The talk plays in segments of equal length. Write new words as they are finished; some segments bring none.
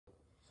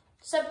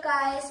What's up,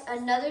 guys?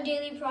 Another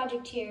daily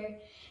project here,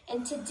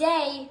 and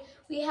today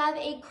we have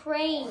a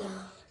crane.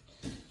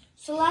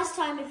 So last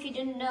time, if you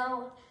didn't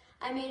know,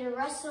 I made a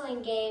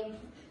wrestling game.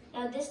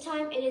 Now this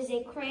time it is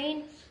a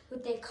crane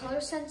with a color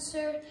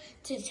sensor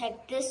to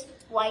detect this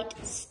white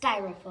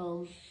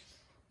styrofoam.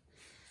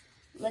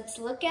 Let's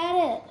look at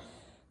it.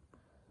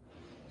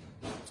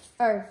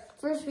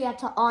 First we have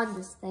to on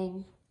this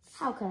thing.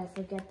 How could I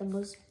forget the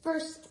most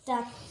first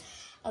step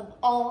of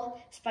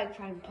all Spike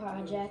Prime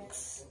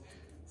projects?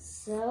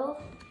 So,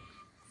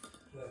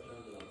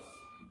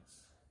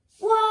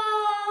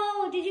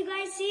 whoa! Did you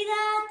guys see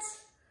that?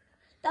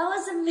 That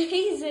was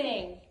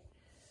amazing.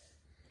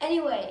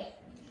 Anyway,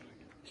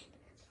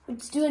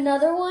 let's do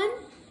another one.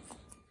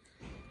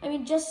 I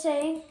mean, just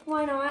saying,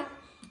 why not?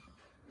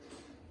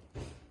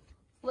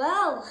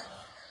 Well,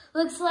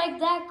 looks like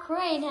that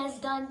crane has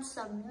done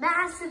some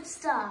massive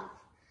stuff.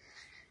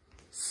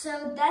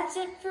 So that's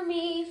it for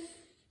me.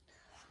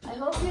 I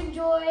hope you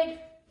enjoyed.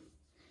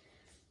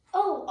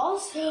 Oh,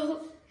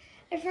 also,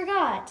 I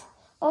forgot.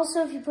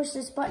 Also, if you push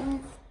this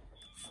button,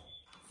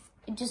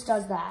 it just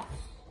does that.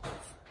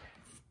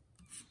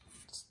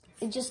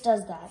 It just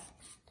does that.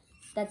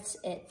 That's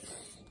it.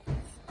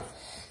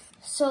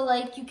 So,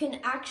 like, you can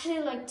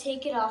actually, like,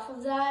 take it off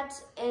of that,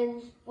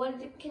 and what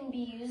it can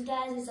be used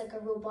as is, like, a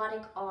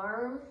robotic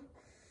arm.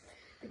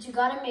 But you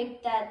gotta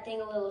make that thing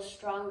a little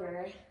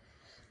stronger.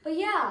 But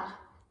yeah,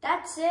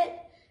 that's it.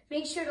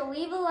 Make sure to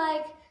leave a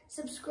like,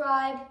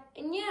 subscribe,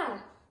 and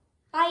yeah.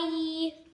 Bye!